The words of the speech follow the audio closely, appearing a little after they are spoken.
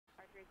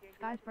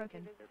Skies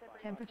broken.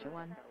 Temperature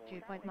 1,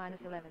 dew point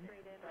 -11.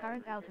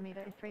 Current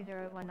altimeter is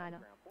 3019.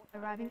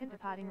 Arriving and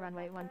departing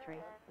runway 13.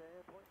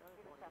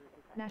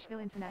 Nashville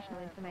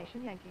International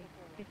Information Yankee.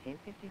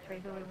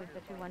 1553 Zulu with the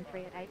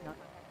 213 at 8 knots.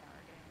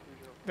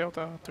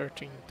 Delta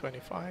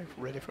 1325,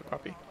 ready for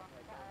copy.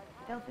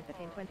 Delta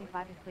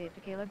 1325 is cleared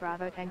to Kilo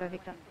Bravo Tango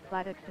Victor,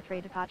 flight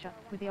X-3 departure,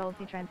 with the old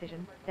C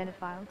transition, then as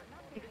filed.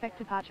 Expect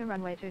departure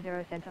runway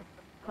 20 center.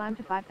 Climb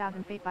to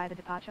 5,000 feet by the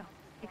departure.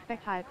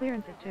 Expect higher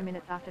clearances 2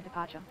 minutes after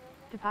departure.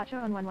 Departure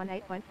on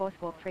 118.4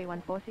 squawk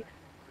 3146.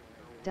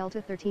 Delta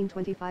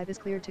 1325 is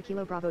cleared to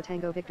Kilo Bravo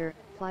Tango Victor,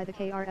 fly the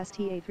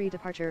KRSTA-3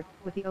 departure,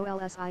 with the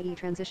OLSIE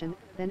transition,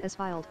 then as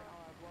filed.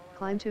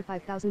 Climb to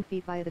 5,000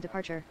 feet via the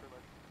departure.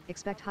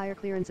 Expect higher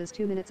clearances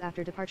 2 minutes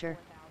after departure.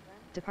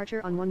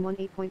 Departure on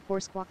 118.4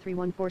 squawk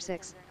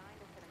 3146.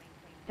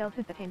 Delta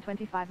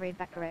 1325 read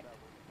back correct.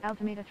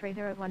 Altimeter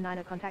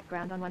 3019 contact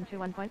ground on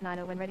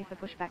 121.9 when ready for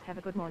pushback. Have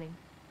a good morning.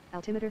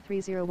 Altimeter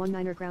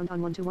 3019 ground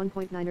on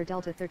 121.9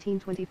 Delta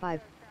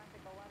 1325.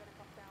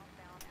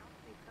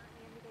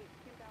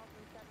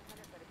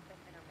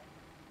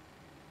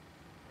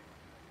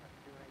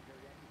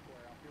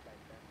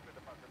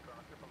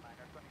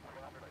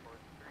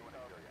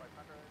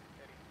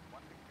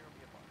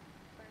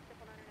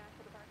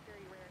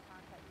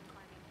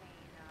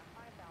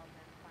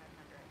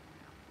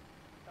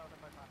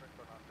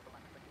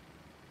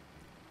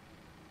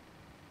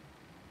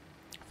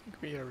 I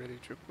think we are ready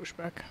to push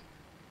back.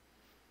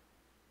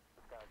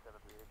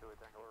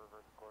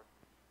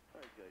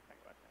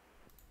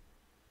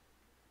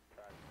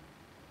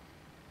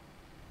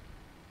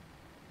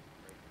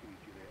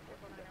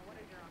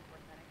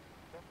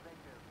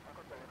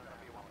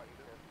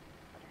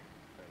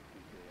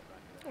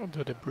 I'll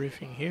do the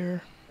briefing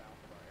here.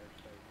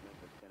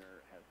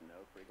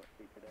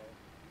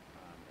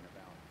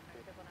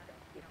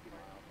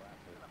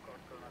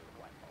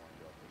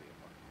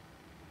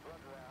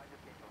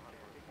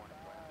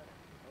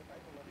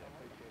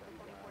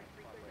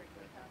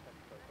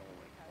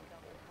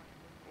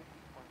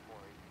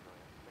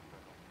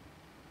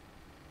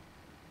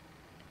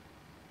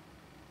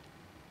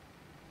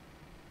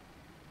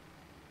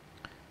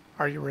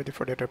 Are you ready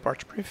for the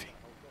departure briefing?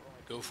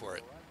 Go for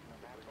it.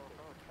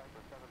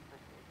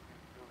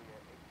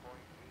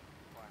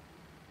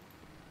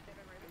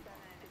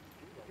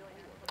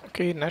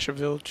 Okay,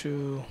 Nashville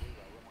to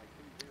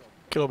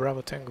Kilo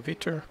Bravo Tango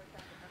Victor.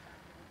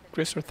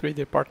 Cruiser 3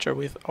 departure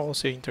with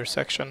OLC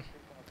intersection.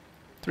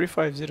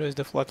 350 is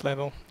the flight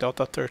level,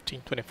 Delta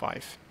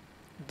 1325.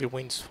 The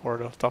winds for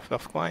the top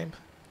of climb,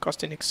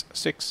 Costinix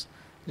 6,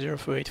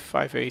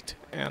 04858,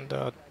 and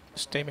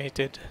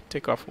estimated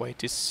takeoff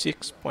weight is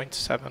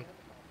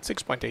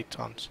 6.8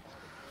 tons.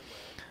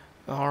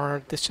 Our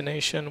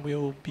destination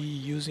will be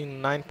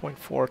using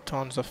 9.4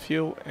 tons of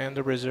fuel and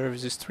the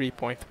reserves is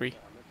 3.3.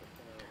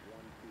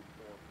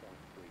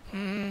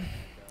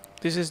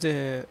 This is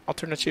the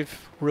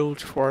alternative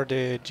route for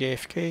the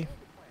JFK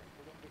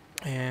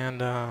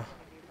and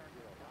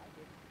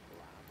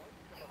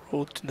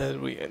route that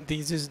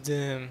this is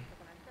the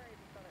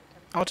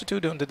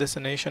altitude on the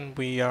destination.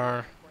 We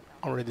are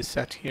already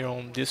set here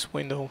on this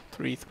window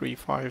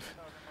 335.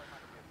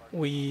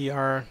 We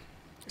are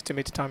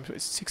estimated time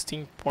is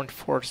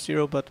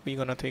 16.40, but we're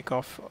gonna take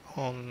off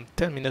on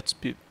 10 minutes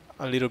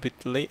a little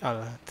bit late,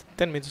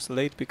 10 minutes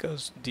late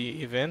because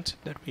the event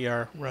that we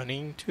are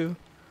running to.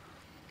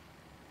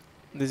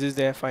 This is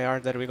the FIR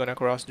that we're gonna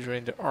cross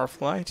during our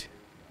flight,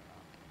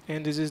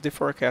 and this is the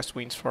forecast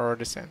winds for our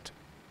descent.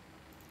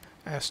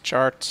 As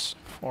charts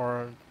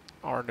for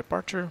our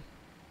departure,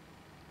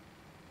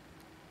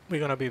 we're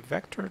gonna be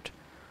vectored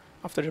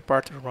after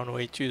departure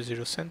runway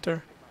 20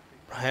 center,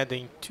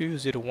 heading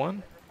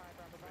 201.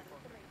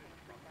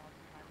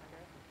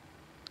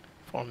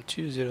 From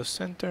 20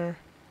 center,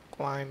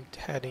 climbed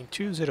heading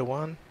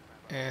 201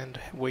 and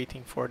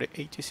waiting for the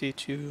ATC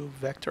to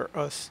vector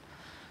us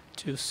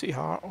to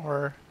Siha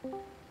or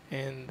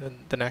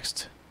in the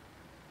next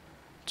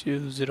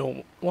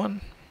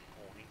 201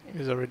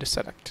 is already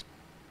selected.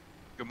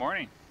 Good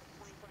morning.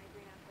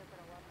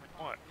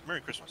 What?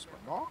 Merry Christmas.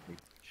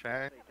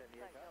 Shan.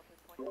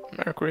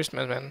 Merry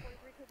Christmas, man.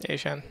 Hey,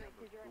 Shan.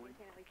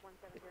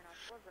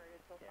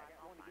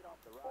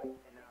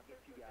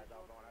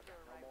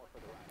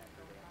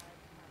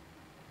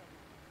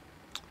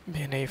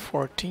 BNA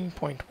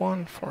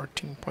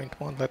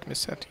 14.1, let me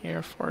set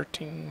here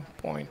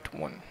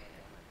 14.1.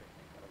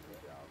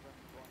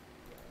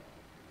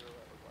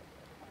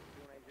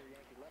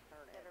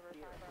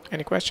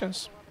 Any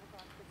questions?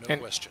 No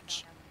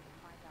questions.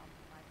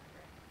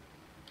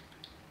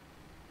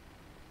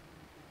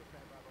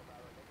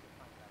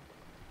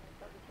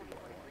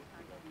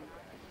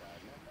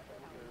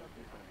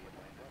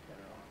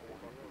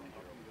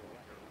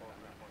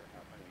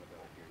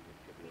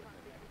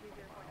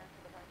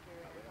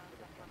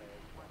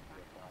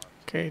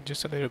 Okay,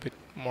 just a little bit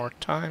more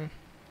time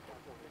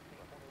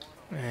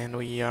and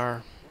we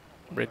are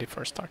ready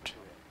for start.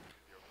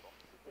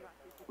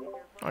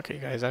 Okay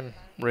guys, I'm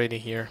ready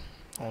here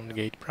on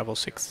gate Bravo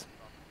 6.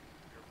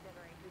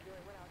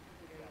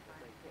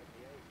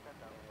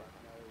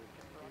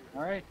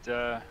 All right,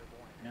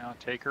 now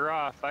take her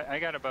off. I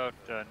got about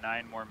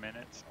 9 more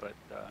minutes, but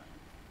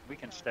we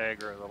can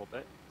stagger a little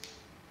bit.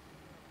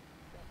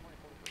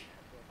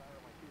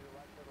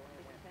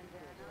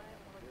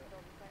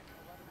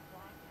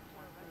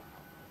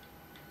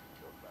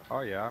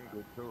 Oh yeah, I'm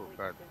good too,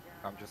 but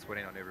I'm just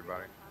waiting on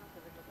everybody.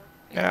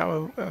 Yeah,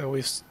 well,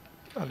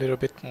 a little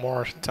bit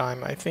more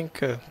time. I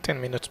think 10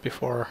 minutes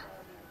before.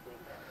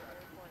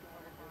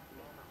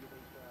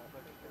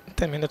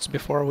 10 minutes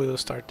before we will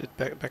start the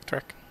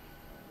backtrack.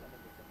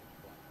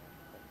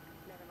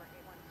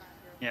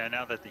 Yeah,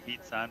 now that the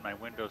heat's on, my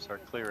windows are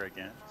clear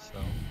again, so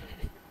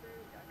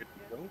good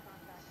to go.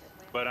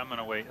 But I'm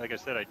gonna wait. Like I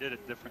said, I did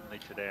it differently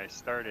today. I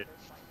started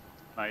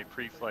my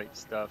pre-flight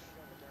stuff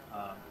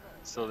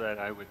so that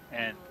I would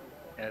end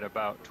at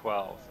about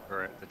 12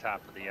 or at the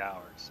top of the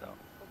hour. So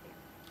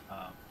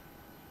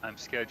I'm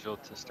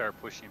scheduled to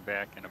start pushing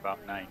back in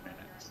about 9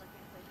 minutes.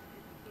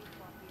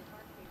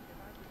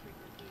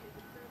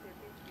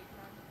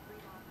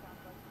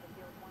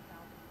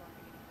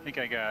 I think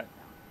I got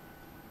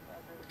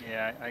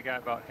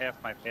about half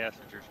my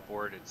passengers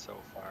boarded so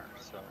far.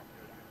 So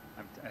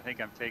I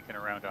think I'm taking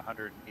around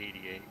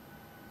 188.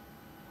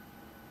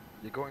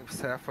 You're going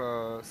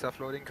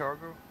self-loading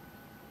cargo?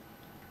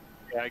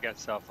 Yeah, I got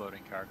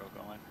self-loading cargo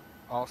going.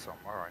 Awesome.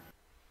 All right.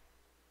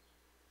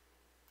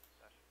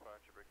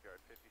 Departure Brickyard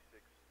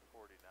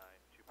 5649,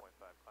 2.5,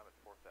 climb at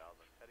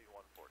 4,000, heading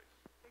 140.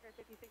 Brickyard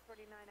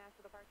 5649,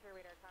 after departure,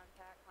 radar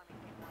contact, climbing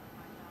 1,000.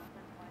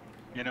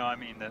 You know, I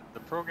mean, the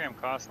program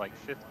costs like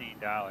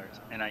 $15,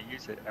 and I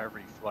use it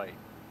every flight.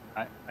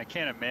 I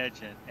can't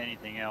imagine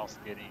anything else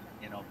getting,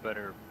 you know,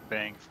 better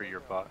bang for your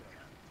buck.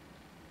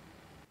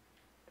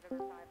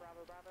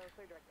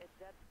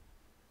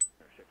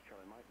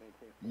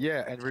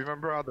 Yeah, and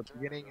remember at the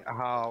beginning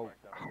how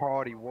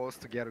hard it was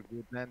to get a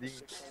good landing,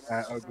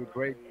 a good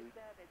break?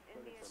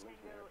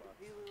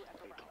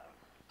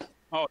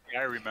 Oh, yeah,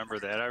 I remember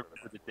that. I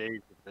remember the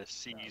days of the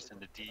C's and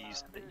the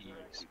D's and the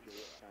E's.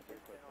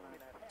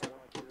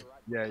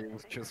 Yeah, it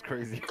was just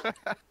crazy.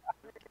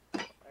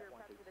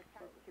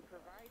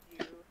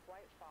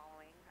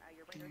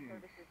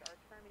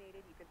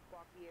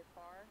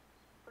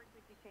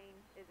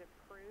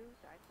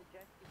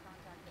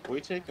 Are we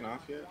taking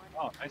off yet?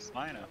 Oh, nice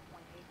lineup.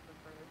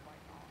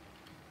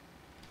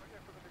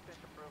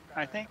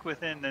 I think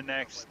within the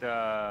next,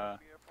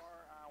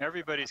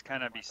 everybody's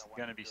kind of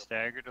going to be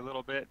staggered a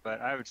little bit,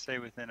 but I would say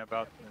within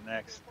about the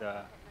next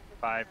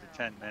 5 to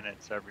 10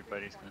 minutes,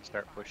 everybody's going to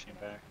start pushing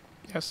back.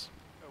 Yes.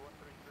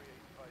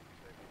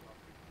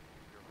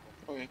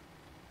 Okay.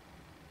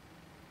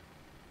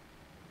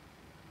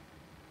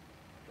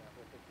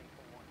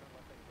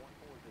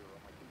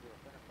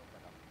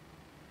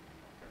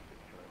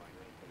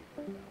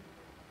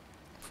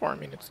 Four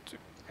minutes to.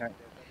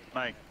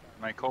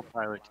 My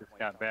co-pilot just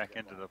got back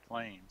into the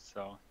plane,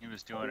 so he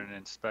was doing an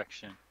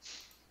inspection.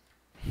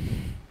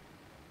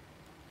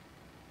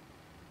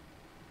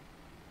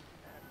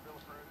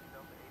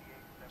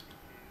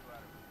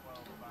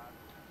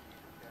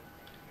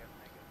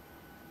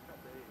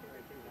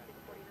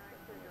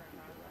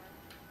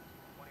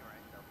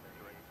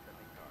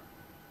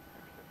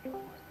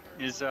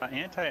 Is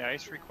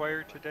anti-ice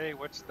required today?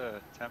 What's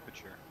the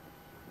temperature?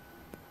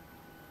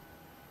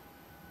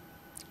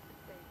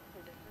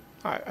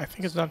 I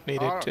think it's not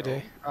needed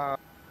today. I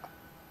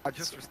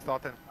just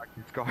restarted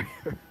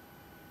ActiveSky.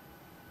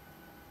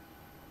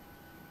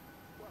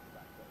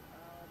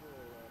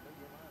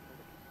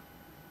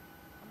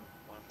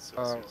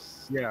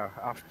 Yeah,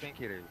 I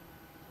think it is.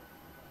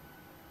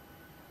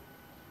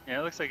 Yeah,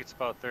 it looks like it's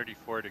about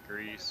 34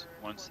 degrees,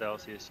 1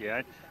 Celsius.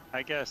 Yeah,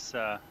 I guess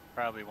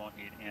probably won't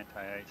need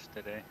anti-ice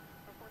today.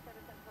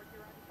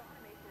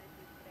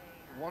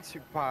 Once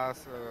you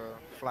pass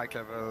flight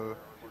level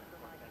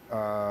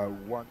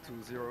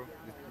 120, you're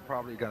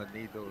probably gonna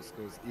need those,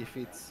 because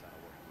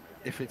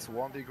if it's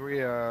 1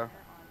 degree on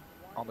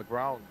the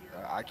ground,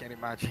 I can't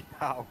imagine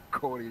how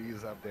cold it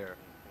is up there.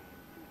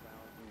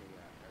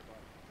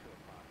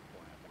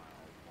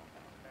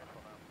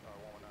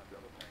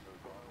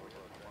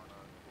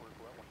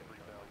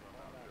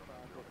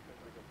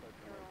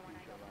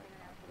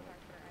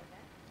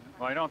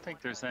 Well, I don't think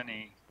there's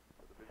any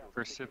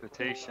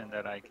precipitation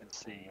that I can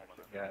see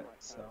yet,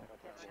 so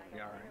it should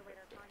be all right.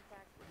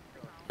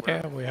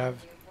 Yeah, we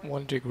have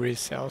 1 degree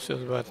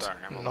Celsius, but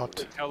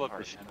not.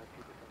 Television.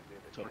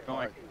 So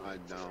going- I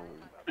know.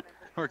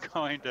 We're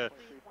going to,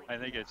 I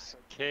think it's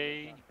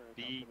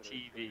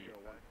KBTV.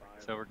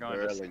 So we're going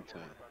to,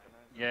 Burlington.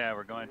 yeah,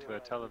 we're going to a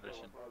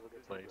television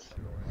place.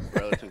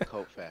 Burlington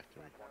Coat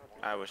Factory.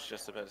 I was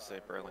just about to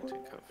say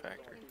Burlington Coat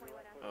Factory.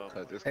 Oh,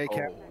 'Cause it's Hey,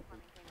 Cap. cold.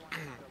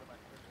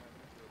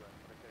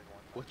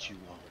 What you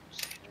want?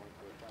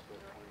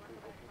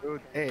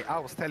 Dude, hey, I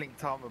was telling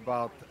Tom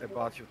about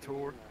your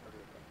tour.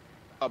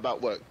 About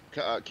what?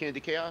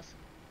 Candy Chaos?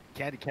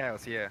 Candy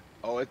Chaos, yeah.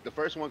 Oh, it's the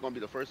first one gonna be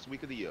the first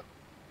week of the year.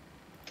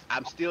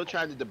 I'm still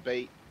trying to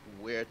debate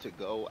where to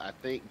go. I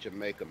think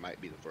Jamaica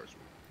might be the first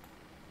one.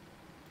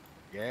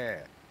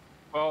 Yeah.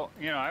 Well,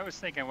 you know, I was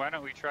thinking, why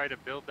don't we try to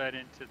build that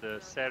into the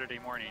Saturday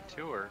morning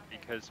tour,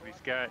 because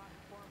we've got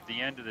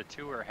the end of the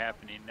tour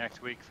happening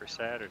next week for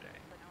Saturday.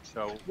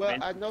 So Well,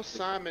 I know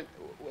Simon.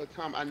 Well,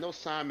 Tom, I know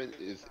Simon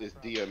is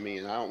DME,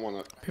 and I don't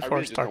want to. I Before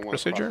really just start don't want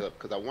to cross procedure. it up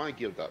because I want to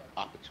give the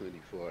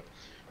opportunity for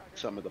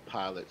some of the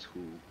pilots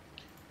who.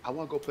 I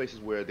want to go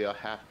places where they'll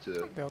have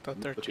to Delta look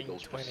at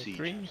those 1323,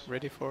 procedures.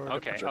 ready for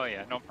okay. departure. Oh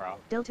yeah, no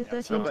problem. Delta Yeah,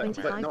 so-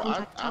 1325 no,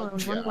 contact tower on I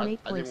didn't want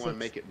to 118.6.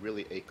 make it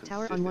really a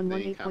Tower consistent on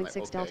thing. Kind of like,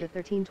 118.6 Delta okay,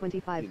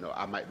 1325. you know,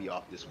 I might be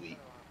off this week.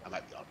 I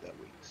might be off that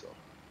week, so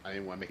I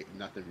didn't want to make it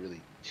nothing really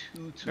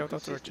too Delta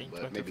consistent.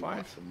 But maybe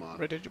once 1325, a month,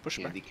 ready to push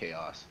back. Candy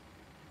Chaos.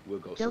 We'll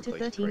go Delta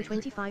someplace crazy.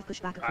 1325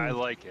 pushback I approved.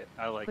 like it.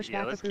 I like it.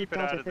 Yeah, Pushback let's keep approved it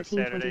out Delta of the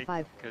Saturday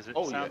 1325. because it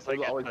Oh, yeah, sounds like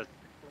it'll always-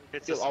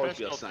 it's a it'll always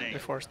be a special Sunday. thing.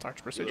 Before start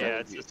It'll procedure. Yeah,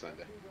 always it's be a just-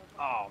 Sunday.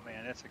 Oh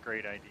man, that's a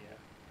great idea.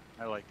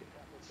 I like it.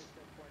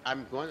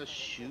 I'm going to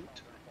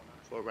shoot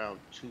for around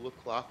 2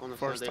 o'clock on a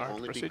For Sunday start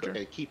only because, procedure?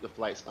 and keep the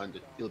flights under.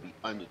 It'll be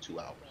under 2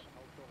 hours.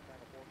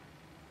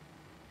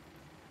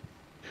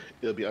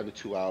 It'll be under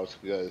 2 hours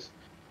because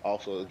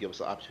also it'll give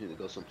us an opportunity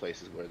to go some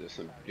places where there's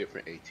some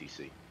different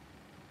ATC.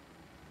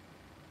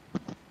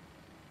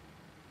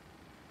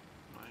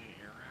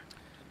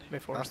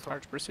 Before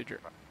start procedure.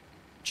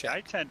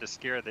 I tend to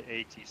scare the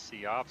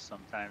ATC off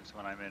sometimes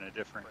when I'm in a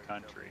different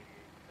country.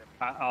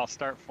 I'll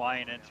start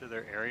flying into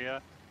their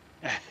area,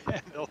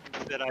 and they'll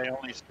think that I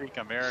only speak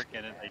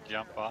American, and they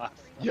jump off.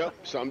 Yep,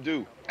 some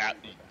do.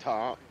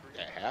 Tom,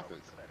 that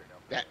happens.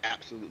 That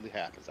absolutely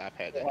happens. I've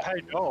had that.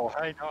 I know.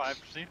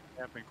 I've seen it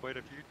happen quite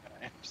a few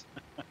times.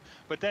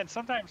 But then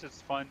sometimes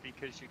it's fun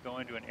because you go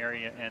into an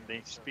area and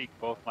they speak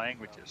both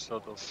languages. So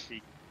they'll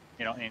speak,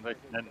 you know, English,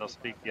 and then they'll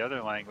speak the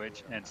other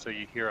language, and so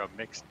you hear a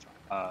mixed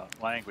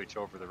language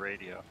over the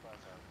radio.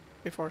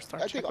 Before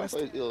start I think checklist. also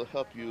it'll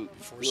help you.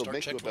 Before It'll start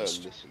make you a better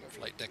checklist. listener.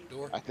 Flight deck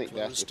door I think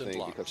that's closed the and thing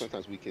locked. because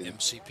sometimes we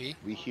MCP.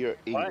 hear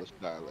English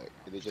dialect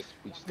and we just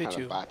kind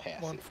V2 of bypass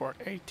it.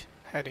 148,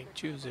 heading But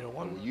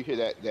 201. when you hear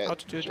that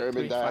Altitude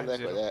German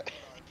dialect or 350.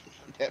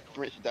 that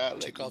French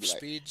dialect, you Takeoff be like,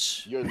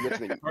 speeds. you're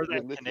listening. Or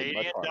You're that listening Canadian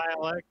much harder.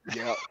 dialect.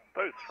 Yeah,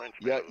 Those French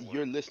yeah, people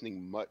you're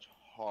listening much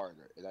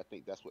harder, and I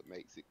think that's what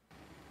makes it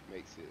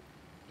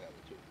better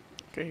too.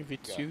 Okay,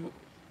 V2,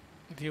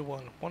 V1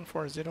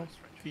 140,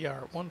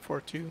 VR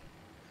 142,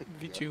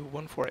 V2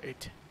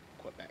 148.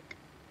 Quebec.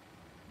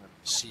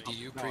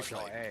 CDU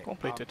pre-flight.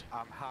 Completed.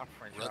 I'm half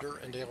French. Rudder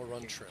and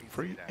aileron trim.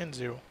 3 and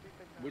 0.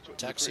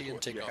 Taxi and You're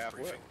takeoff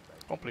halfway. briefing.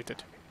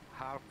 Completed.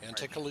 Half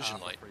Anti-collision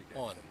French, light half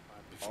African. on.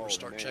 Before Oh,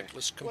 start man.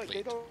 checklist What,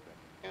 they complete. don't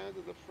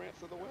handle the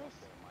France of the West?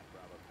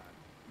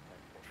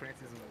 France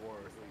is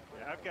worse.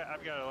 Yeah,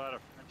 I've got a lot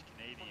of French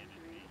Canadian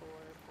in me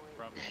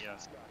from the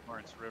St.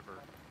 Lawrence River.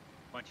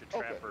 Bunch of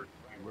Okay. trappers.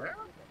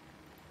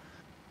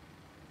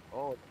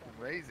 Oh, it's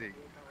amazing.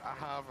 I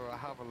have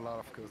a lot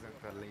of cousins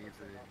that lives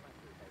in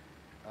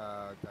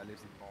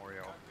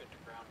Montreal.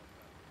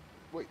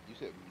 Wait, you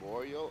said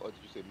Montreal or did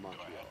you say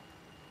Montreal?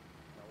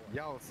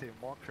 Yeah, I would say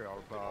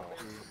Montreal, but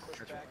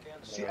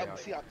See, I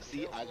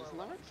just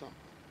learned something.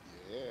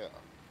 Yeah.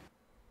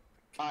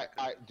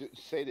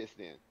 Say this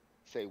then.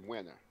 Say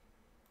winner.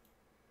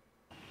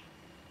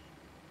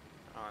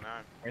 Oh no.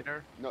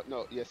 winner.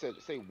 No, yeah,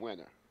 say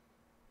winner.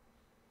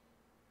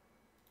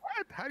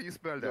 What? How do you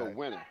spell You're a that?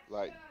 winner,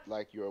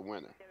 like you're a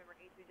winner.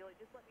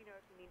 Just let me know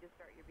if you need to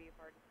start your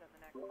VFR to send the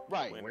next.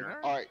 Right. Winner?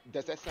 All right.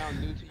 Does that sound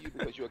new to you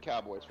because you're a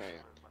Cowboys fan?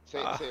 Say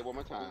it one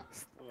more time.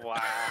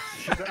 Wow.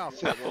 Shut up.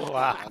 Say it one more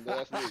Wow. time. I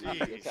know that's new to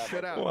you. You're a Cowboys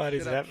Shut up. fan. What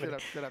is shut up, happening?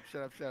 Shut up.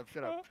 Shut up. Shut up.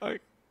 Shut up. Okay.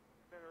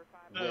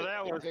 No,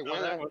 that was, Say no,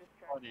 winner. that was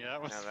funny.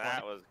 That was Now funny.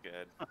 that was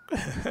good.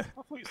 I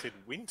thought you said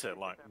winter,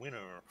 like winner.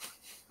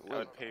 I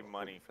would pay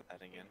money for that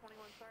again.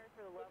 21, sorry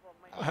for the level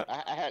of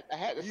my. I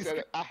had to You set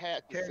it. I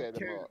had to set him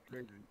Carry- up.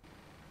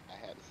 I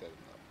had to set him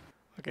up.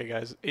 Okay,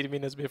 guys, 8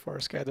 minutes before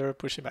scatter,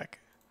 pushing back.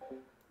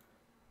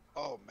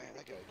 Oh man, I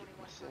gotta get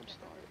my sim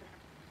started.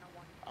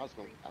 I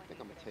think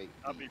I'm gonna take.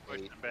 I'll be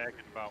pushing back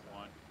in about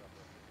one.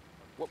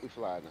 What we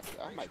flying up?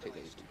 I might take the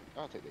 18.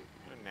 I'll take the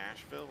 18. In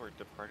Nashville, we're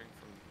departing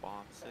from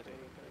Bomb City.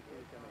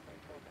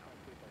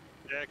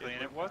 Exactly,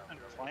 and it wasn't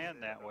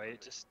planned that way.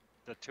 It just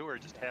the tour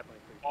just happened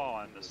to fall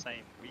on the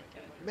same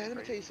weekend. Man, let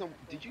me tell you something.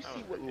 Did you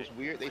see what was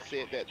weird? They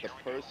said that the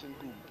person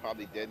who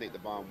probably detonated the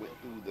bomb went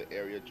through the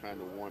area trying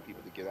to warn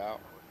people to get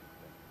out.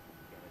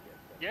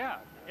 Yeah,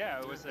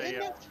 it was Isn't a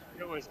that-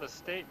 it was a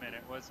statement.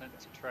 It wasn't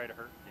to try to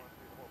hurt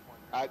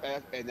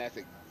people. And that's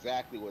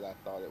exactly what I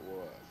thought it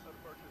was.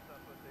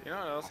 You know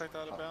what else I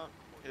thought about?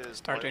 Is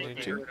Start why engine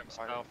would two. they- Hurt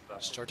himself, though.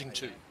 Starting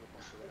 2.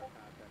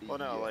 Well,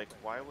 no, Yeah. like,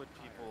 why would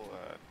people,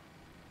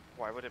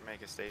 why would it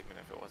make a statement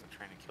if it wasn't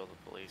trying to kill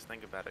the police?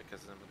 Think about it,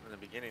 because in the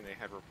beginning they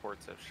had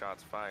reports of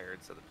shots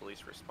fired, so the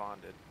police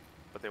responded,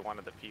 but they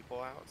wanted the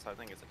people out, so I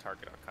think it's a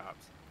target on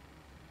cops.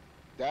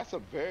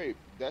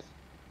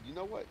 You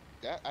know what?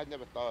 I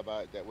never thought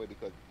about it that way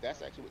because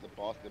that's actually what the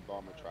Boston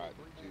bomber tried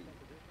to do.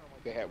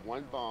 They had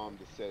one bomb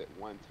to set at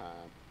one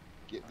time,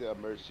 get the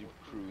emergency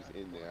crews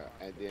in there,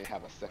 and then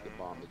have a second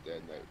bomb to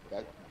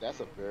detonate. That's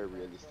a very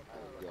realistic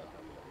thing, yeah.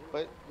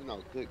 But,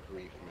 good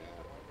grief,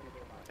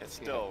 man. It's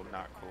still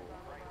not cool.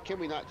 Can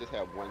we not just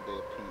have one day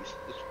of peace?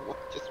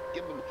 Just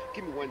give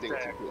me one day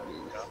with some good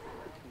news.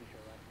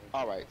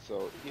 All right,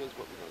 so here's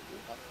what we're gonna do.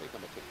 I think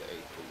I'm gonna take the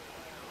A3.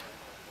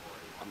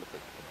 I'm gonna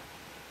take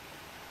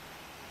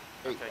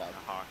I'm taking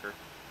a Hawker.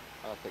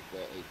 I'll take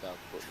that 8,000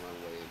 foot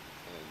runway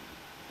and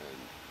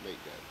make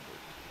that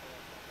work.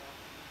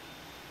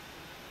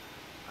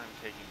 I'm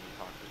taking the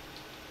Hawker.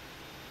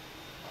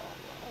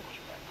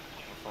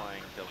 I'm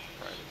flying Delta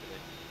Private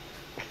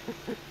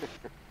today.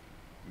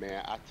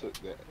 Man, I took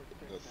the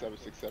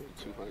 767-200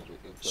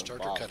 into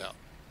Starter Bali. cutout.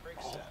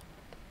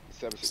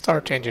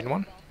 Start engine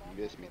 1.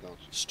 You miss me, don't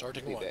you?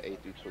 Starting you think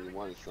one.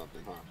 that A321 is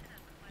something, huh?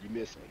 You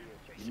miss me.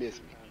 You miss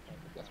me.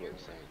 That's what I'm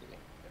saying to me.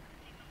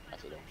 I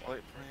said, don't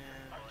Flight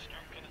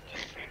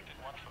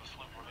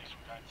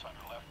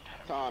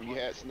Tom, you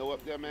had snow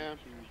up there, man?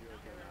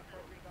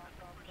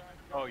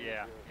 Oh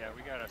yeah,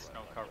 we got a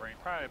snow covering,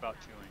 probably about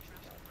 2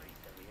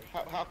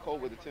 inches. How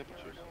cold were the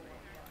temperatures?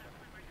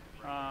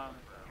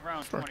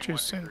 Around 42 21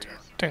 center.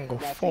 degrees. Tango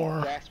Now, see,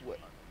 4. that's what,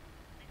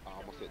 I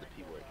almost said the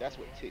P word. That's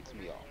what ticks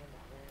me off.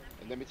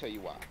 And let me tell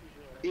you why.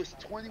 It's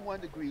 21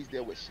 degrees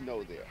there with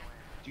snow there.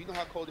 Do you know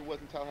how cold it was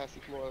in Tallahassee,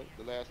 Florida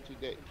the last 2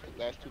 days,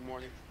 the last 2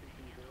 mornings?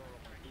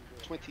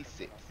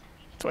 26.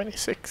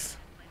 26.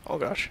 Oh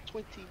gosh.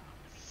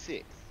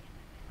 26.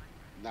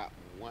 Not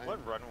one.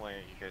 What runway are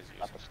you guys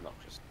drop using? of snow.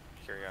 Just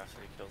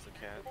curiosity kills the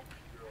cat.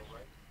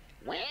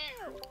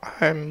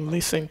 I'm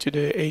listening to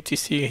the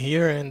ATC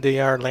here, and they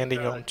are landing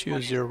on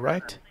 20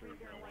 right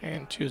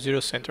and 20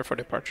 center for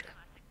departure.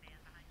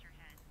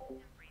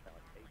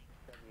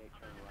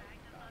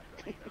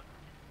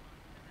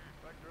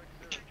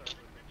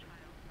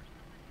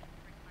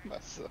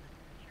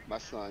 My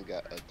son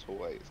got a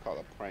toy. It's called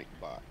a prank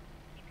bot.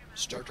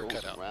 Starter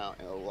Goes cutout. around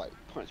and it'll, like,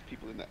 punch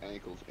people in the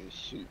ankles and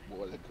shoot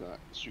water at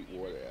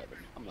them.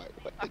 I'm like,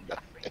 what the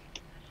heck?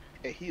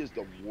 And he is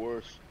the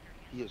worst.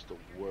 He is the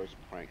worst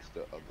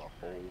prankster of the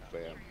whole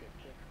family.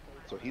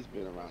 So he's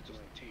been around just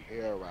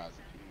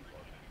terrorizing people.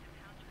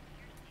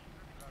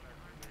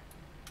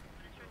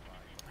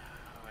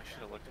 Oh, I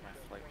should have looked at my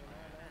flight plan.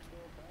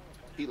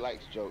 He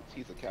likes jokes.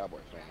 He's a Cowboy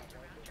fan.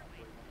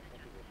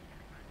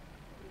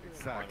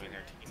 Exactly.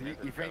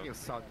 Even your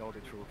son know the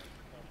truth.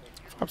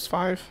 Flaps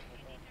 5.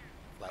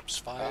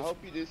 Flaps I 5. hope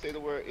you didn't say the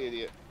word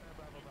idiot.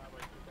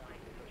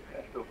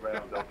 You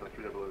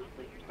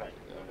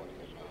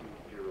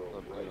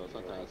know,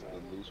 sometimes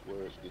the loose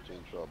words get you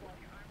in trouble.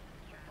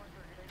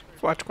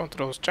 Flight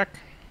controls check.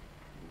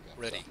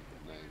 Ready.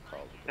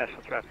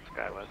 National traffic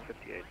Skywest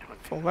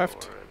 5820. Full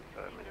left.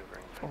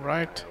 Full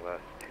right.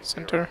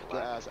 Center.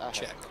 Guys, I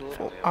Check. have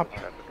Full up.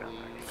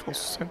 Full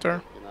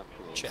center.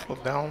 Check. Full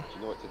down.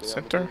 You know what today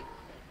Center. I'm gonna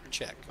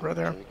Check. do?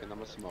 Rudder. I'm drinking, I'm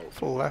gonna smoke.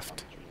 Full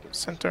left. I'm drinking.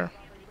 Center.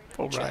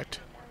 Full Check. right.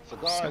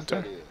 Cigars,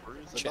 Center. that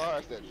is.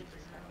 Cigars, that is.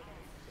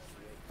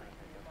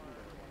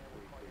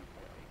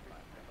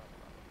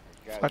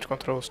 Got Flight it.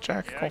 controls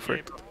check. Yeah, I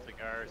Comfort. gave up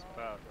cigars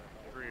about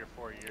 3 or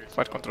 4 years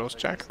Flight ago. controls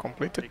check.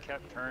 Completed. They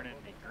kept turning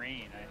me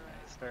green.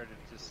 I started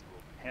just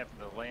having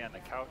to lay on the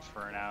couch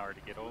for an hour to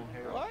get over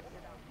it. What?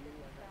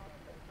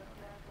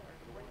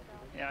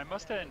 Yeah, I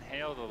must have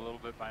inhaled a little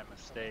bit by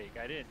mistake.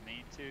 I didn't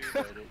mean to,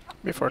 but it,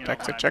 Before you know,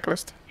 taxi when I'm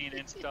checklist.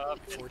 eating stuff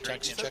and Before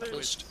drinking taxi checklist.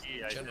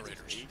 whiskey, I just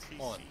Generators ATC.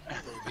 on.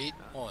 Probeat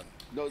on.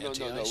 No, we were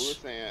Anti-ice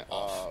saying,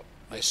 off.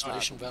 it's not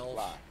Isolation gonna valve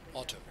fly.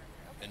 auto.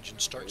 Engine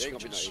start There ain't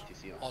gonna be no switches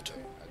ATC on. auto. I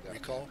got it.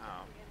 Recall.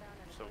 Oh.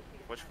 So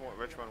which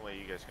runway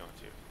are you guys going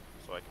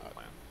to? So I can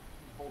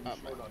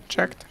plan.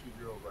 Checked.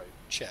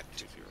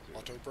 Checked.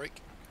 Auto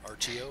brake.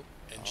 RTO.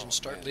 Engine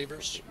start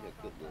levers. Give me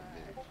a good little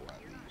minute before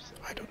I leave, so.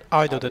 I do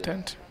idle the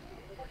tent.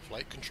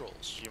 Flight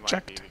controls. You might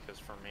Checked. be, because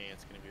for me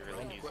it's going to be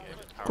really easy. I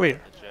just power Clear.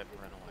 up the jet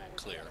and run away.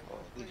 Clear.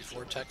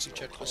 Before taxi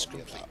checklist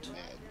complete.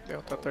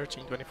 Delta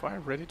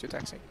 1325 ready to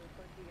taxi.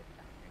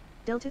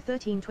 Delta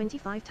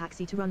 1325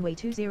 taxi to runway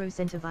 20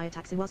 center via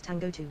taxi was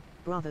Tango 2,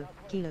 Bravo,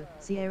 Kilo,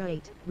 Sierra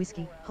 8,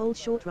 Whiskey, hold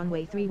short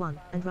runway 31,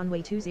 and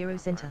runway 20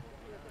 center.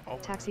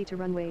 Taxi to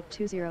runway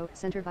 20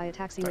 center via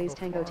taxiways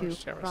Tango 2,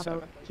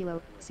 Bravo,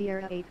 Kilo,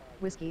 Sierra 8,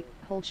 Whiskey,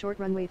 hold short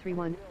runway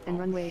 31, and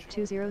runway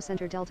 20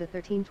 center Delta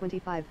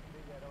 1325.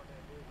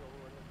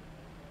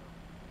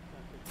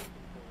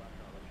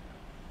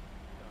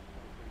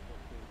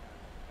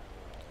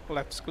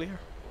 Left's clear.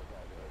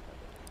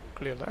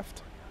 Clear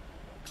left.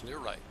 Clear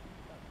right.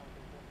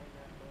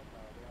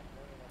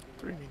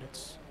 3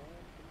 minutes.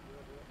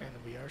 And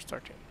we are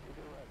starting.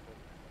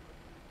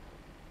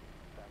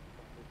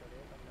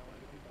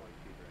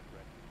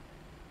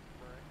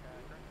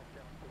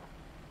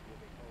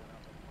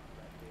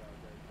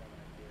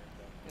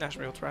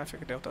 Nashville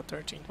traffic, Delta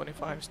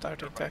 1325,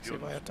 starting taxi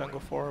via Tango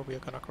 4. We are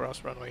gonna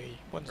cross runway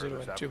 10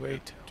 and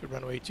 28 to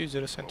runway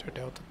 20 center,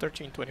 Delta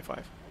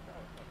 1325.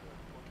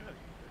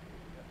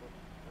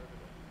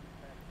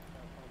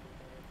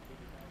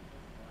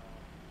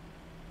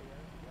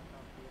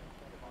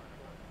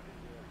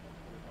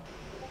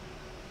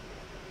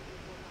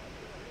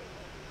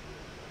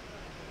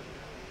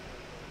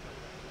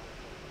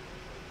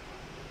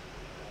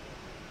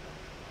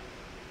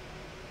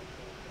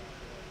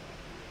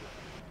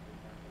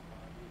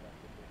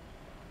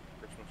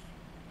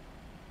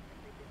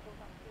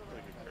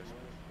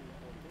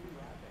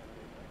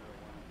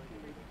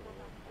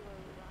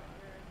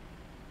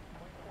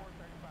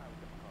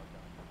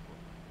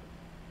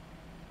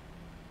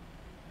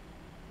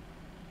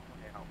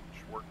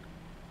 work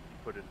you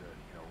put into,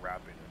 you know,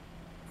 wrapping and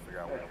figure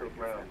out what you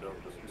Ground, do.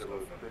 Delta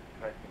 0, strict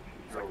taxi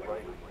 20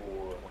 right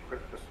for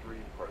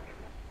Prepar3d departure.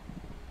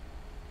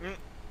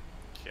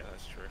 Yeah,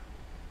 that's true.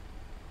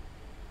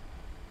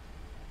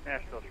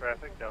 Nashville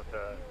traffic,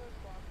 Delta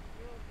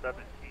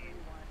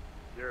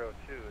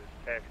 1702 is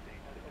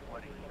taxiing to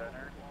 20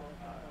 center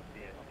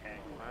via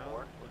Tango 4.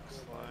 Well, looks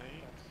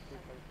like...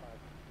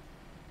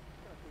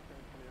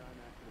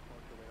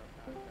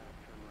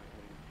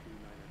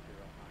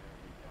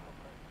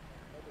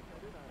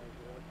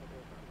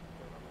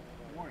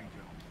 Morning,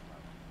 Joe.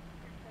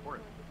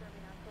 Morning.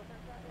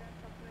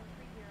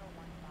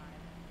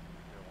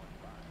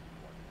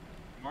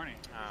 Good morning.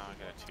 Oh, I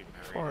got a 2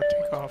 For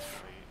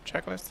takeoff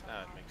checklist.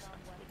 That makes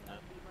sense, wouldn't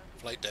it?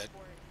 Flight deck.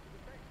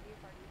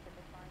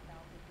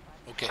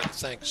 Okay,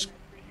 thanks.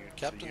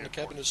 Captain, the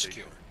cabin is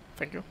secure.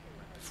 Thank you.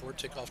 Before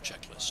takeoff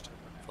checklist.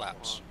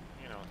 Flaps.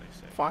 You know what they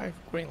say. 5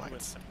 green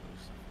lights.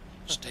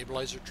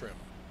 Stabilizer trim.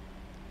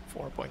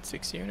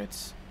 4.6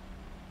 units.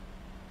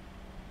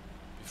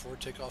 Before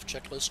takeoff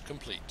checklist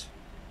complete.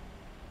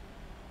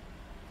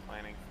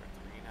 Planning for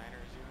 390.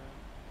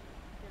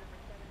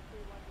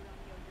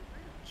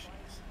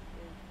 Jeez.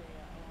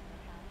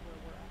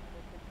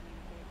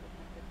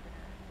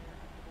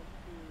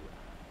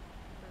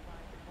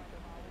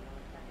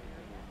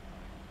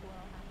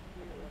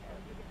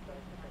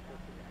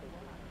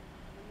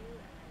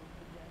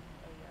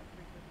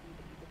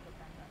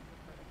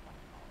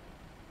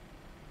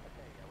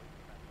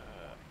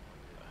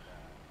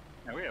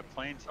 Now we have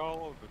planes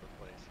all over the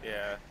place.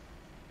 Yeah.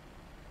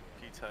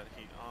 P-TUD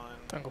heat on.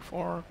 Tango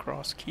 4,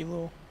 cross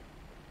Kilo,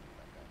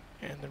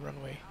 and the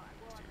runway.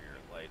 Exterior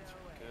lights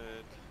are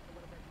good.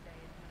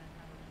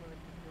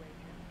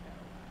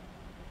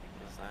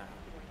 Is that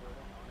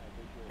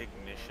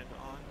ignition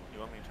on? You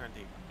want me to turn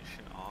the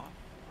ignition off?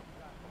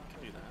 I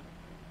can do that.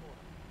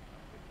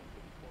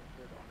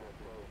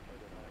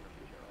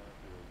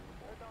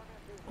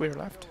 Clear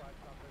left.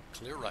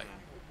 Clear right.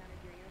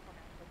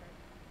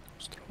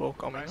 Strobe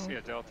coming I see on.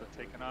 a Delta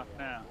taking off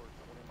now.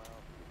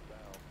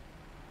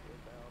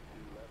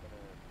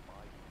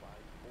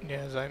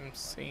 Yes, I'm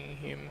seeing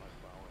him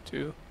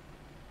too.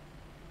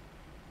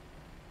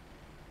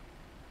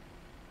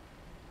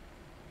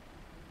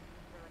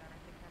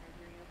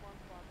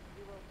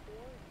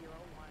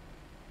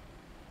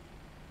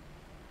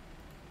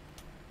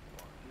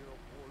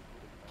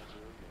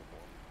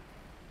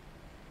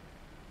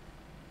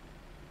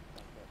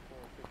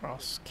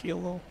 Cross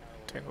Kilo,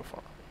 Tango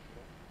 4.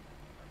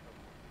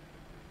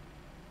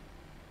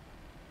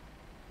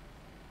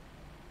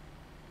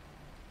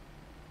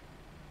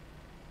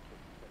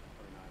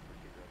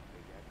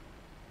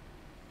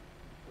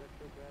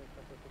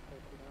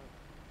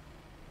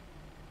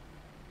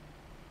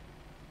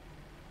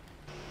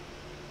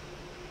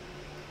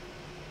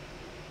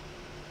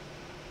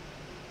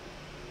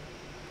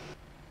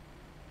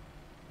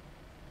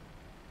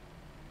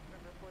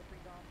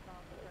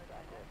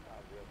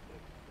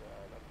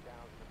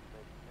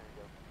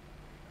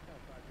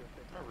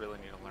 I really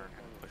need to learn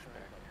how to push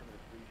back,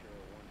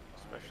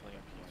 especially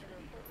in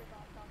P3D.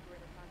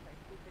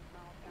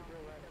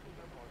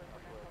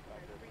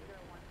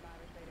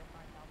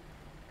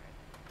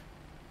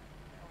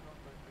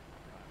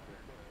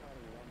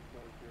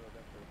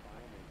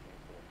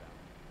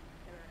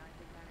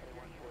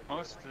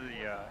 Most of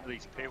the, at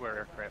least payware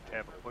aircraft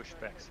have a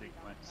pushback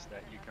sequence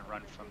that you can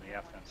run from the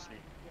FMC.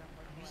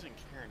 I'm using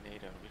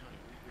Carenado. We don't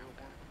even do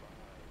that.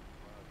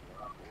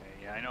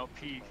 Okay, yeah, I know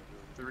P3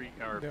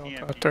 or Delta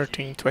PMDG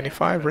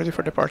 1325, ready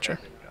for departure.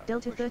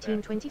 Delta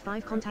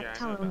 1325, contact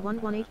tower on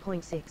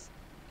 118.6.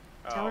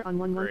 Tower on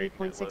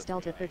 118.6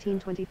 Delta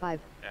 1325.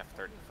 F-35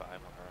 on the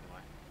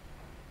runway.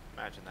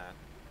 Imagine that.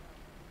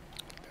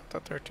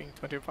 Delta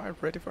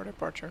 1325, ready for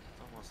departure.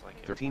 It's almost like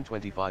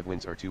 1325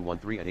 winds are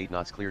 213 at 8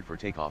 knots, cleared for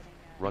takeoff.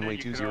 Runway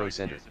 20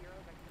 center.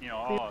 You know,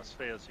 all else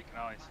fails, you can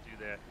always do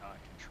that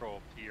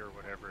control P or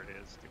whatever it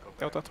is to go back.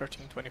 Delta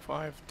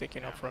 1325,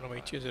 taking off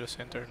runway 20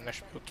 center,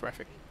 Nashville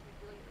traffic.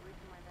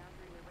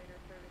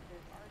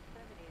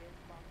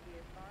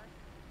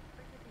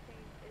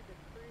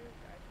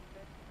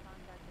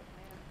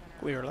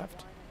 Clear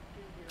left.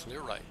 Clear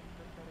right.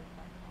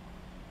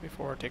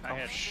 Before I takeoff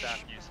had to stop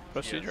using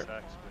procedure.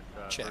 GSX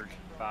with Check. version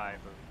 5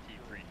 of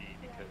P3D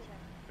because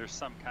there's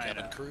some kind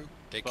Cabin of crew,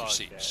 take bug your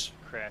seats.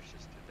 that crashes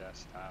to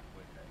desktop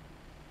with it.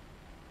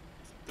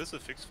 There's a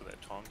fix for that,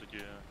 Tom. Did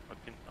you? I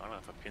don't know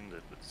if I pinned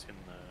it, but it's in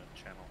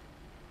the channel.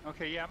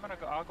 Okay, yeah,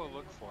 I'll go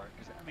look for it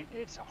because I mean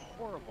it's a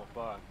horrible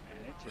bug,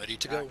 man. It just Ready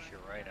to go. knocks you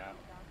right out.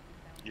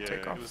 Yeah,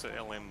 Take off. it was an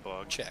LM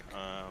bug. Check.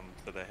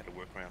 That they had to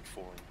work around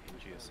for in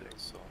GSX,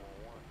 so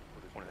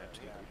I pointed that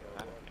to you.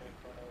 that. Okay.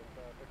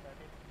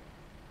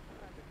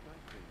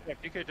 Yeah,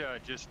 if you could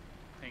just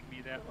ping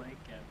me that link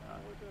and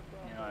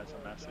you know, as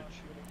a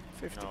message.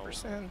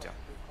 50%.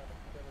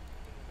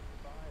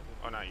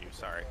 Oh, not you,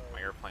 sorry.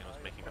 My airplane was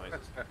making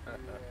noises.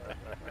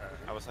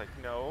 I was like,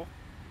 no.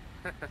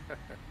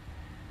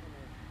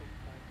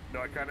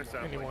 No, I kind of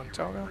sound Anyone like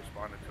toggle?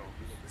 responded to him.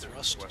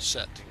 Thrust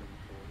set.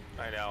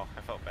 I know,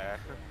 I felt bad.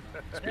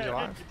 Speed Yeah,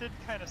 alive. it did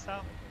kind of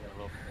sound like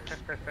a little.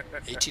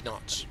 80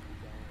 knots.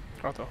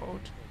 Throttle hold.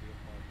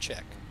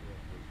 Check.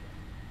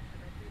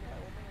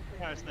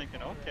 I was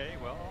thinking, okay,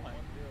 well,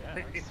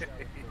 yeah.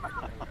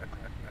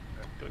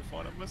 Good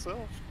fun of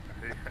myself.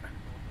 The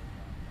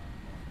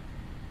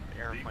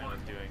airplane was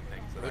doing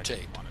things that I Rotate.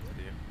 didn't want it to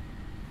do.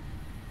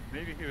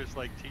 Maybe he was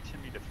like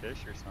teaching me to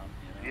fish or something,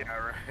 you know? Yeah,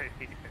 right.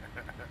 Can't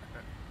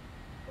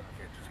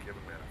just give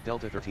him that.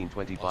 Delta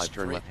 1325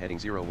 turn left heading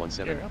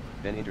 017, Yeah.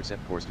 then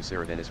intercept course to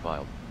Sarah, then is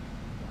filed.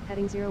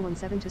 Heading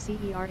 017 to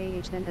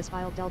CERAH, then as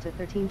filed Delta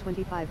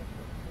 1325.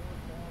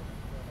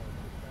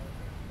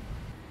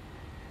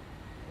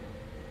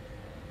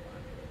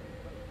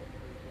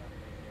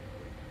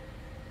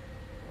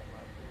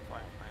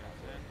 Flight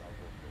plans in.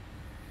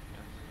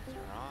 Engines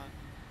are on.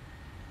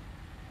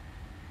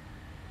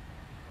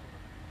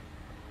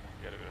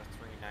 We gotta go to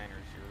 390.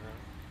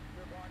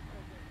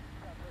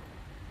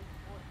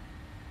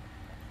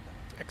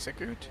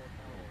 Execute.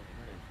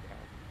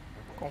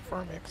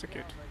 Confirm,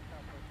 execute.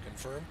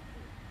 Confirm.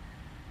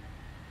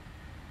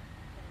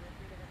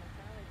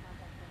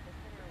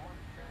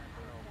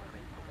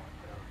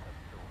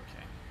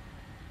 Okay.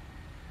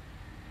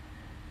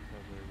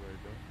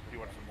 Do you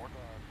want some more?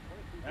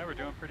 Yeah, we're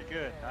doing pretty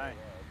good. Hi.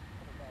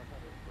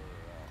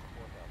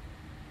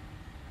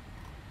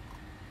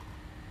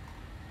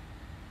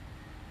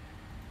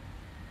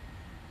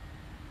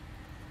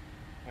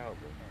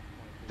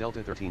 Delta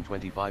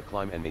 1325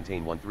 climb and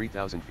maintain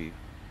 13,000 feet.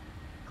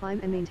 Climb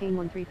and maintain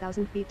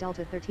 13,000 feet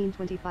Delta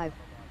 1325.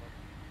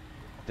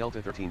 Delta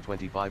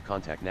 1325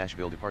 contact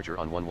Nashville departure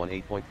on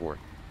 118.4.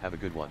 Have a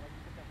good one.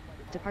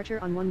 Departure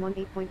on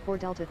 118.4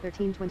 Delta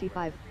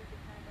 1325.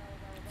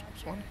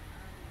 This one.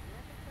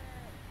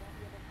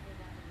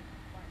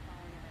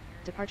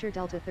 Departure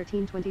Delta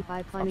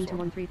 1325 climbing to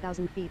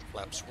 13,000 feet.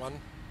 Flaps 1.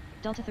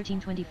 Delta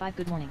 1325,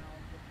 good morning.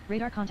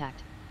 Radar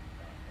contact.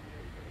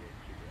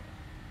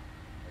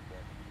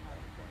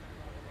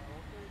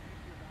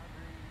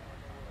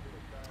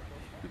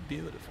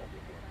 Beautiful.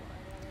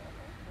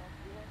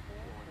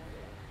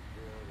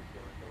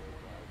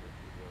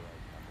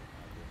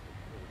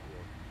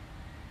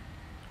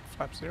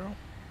 Flap 0.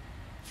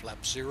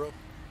 Flap 0.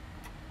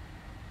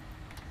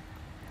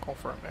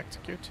 Confirm,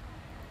 execute.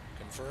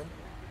 Confirm.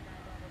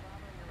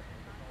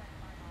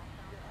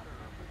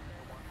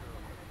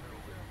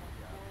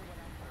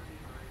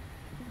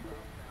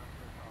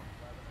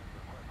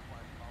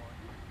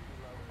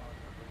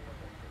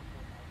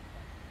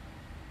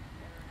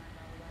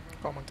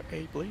 Command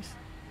A, please.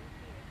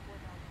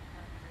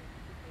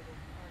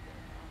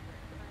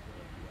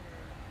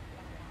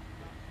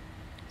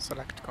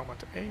 Select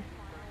Command A.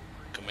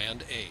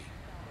 Command A.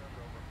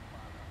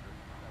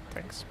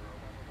 Thanks.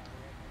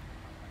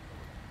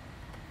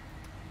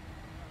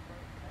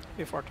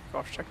 Before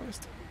takeoff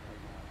checklist.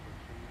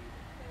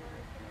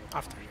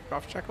 After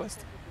takeoff checklist.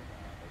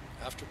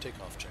 After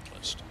takeoff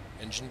checklist.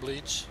 Engine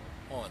bleeds.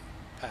 On.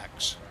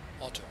 Packs.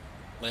 Auto.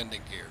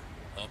 Landing gear.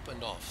 Up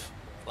and off.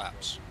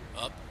 Flaps.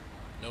 Up.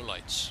 No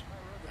lights.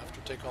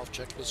 After takeoff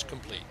checklist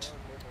complete.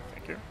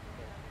 Thank you.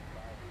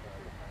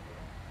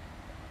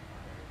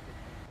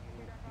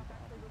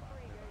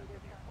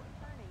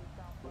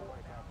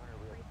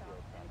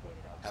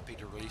 Happy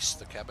to release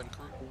the cabin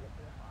crew?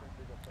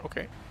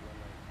 Okay.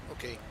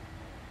 Okay.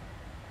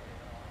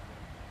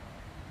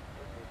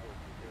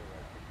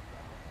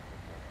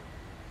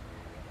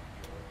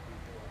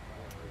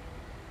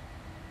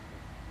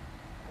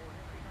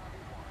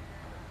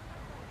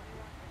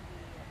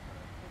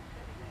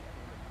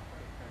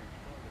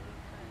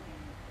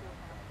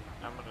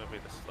 I'm gonna be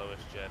the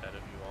slowest jet out of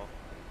you all.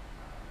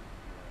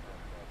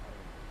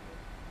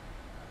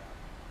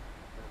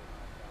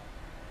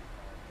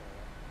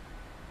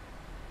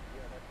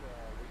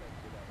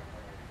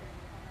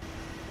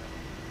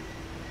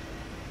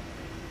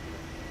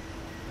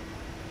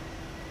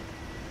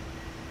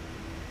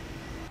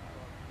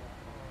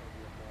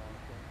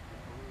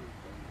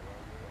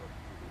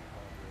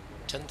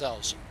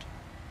 $10,000.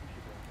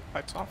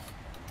 Lights off.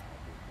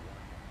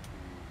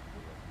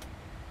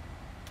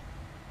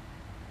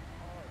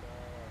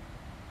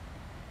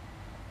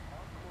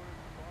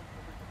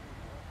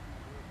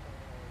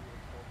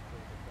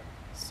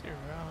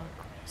 Sierra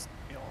Crest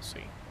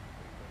PLC.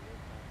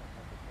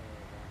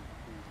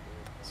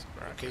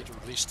 Okay to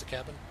release the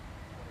cabin?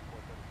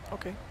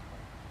 Okay.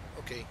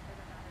 Okay.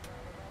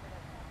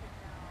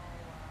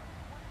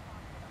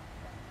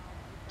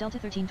 Delta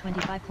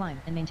 1325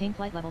 climb and maintain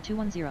flight level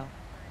 210.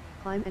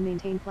 Climb and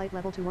maintain flight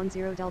level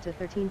 210 Delta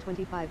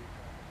 1325.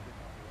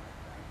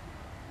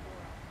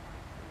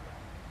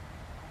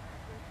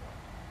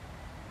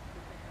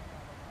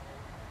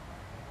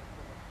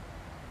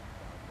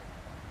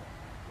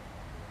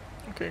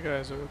 Okay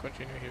guys, we'll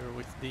continue here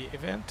with the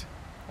event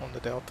on the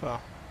Delta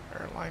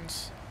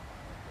Airlines.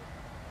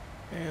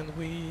 And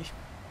we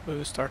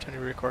will start any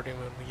recording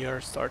when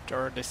we start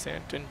our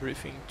descent and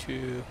briefing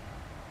to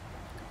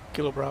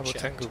Kilo Bravo Checked.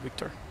 Tango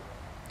Victor.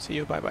 See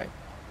you, bye bye.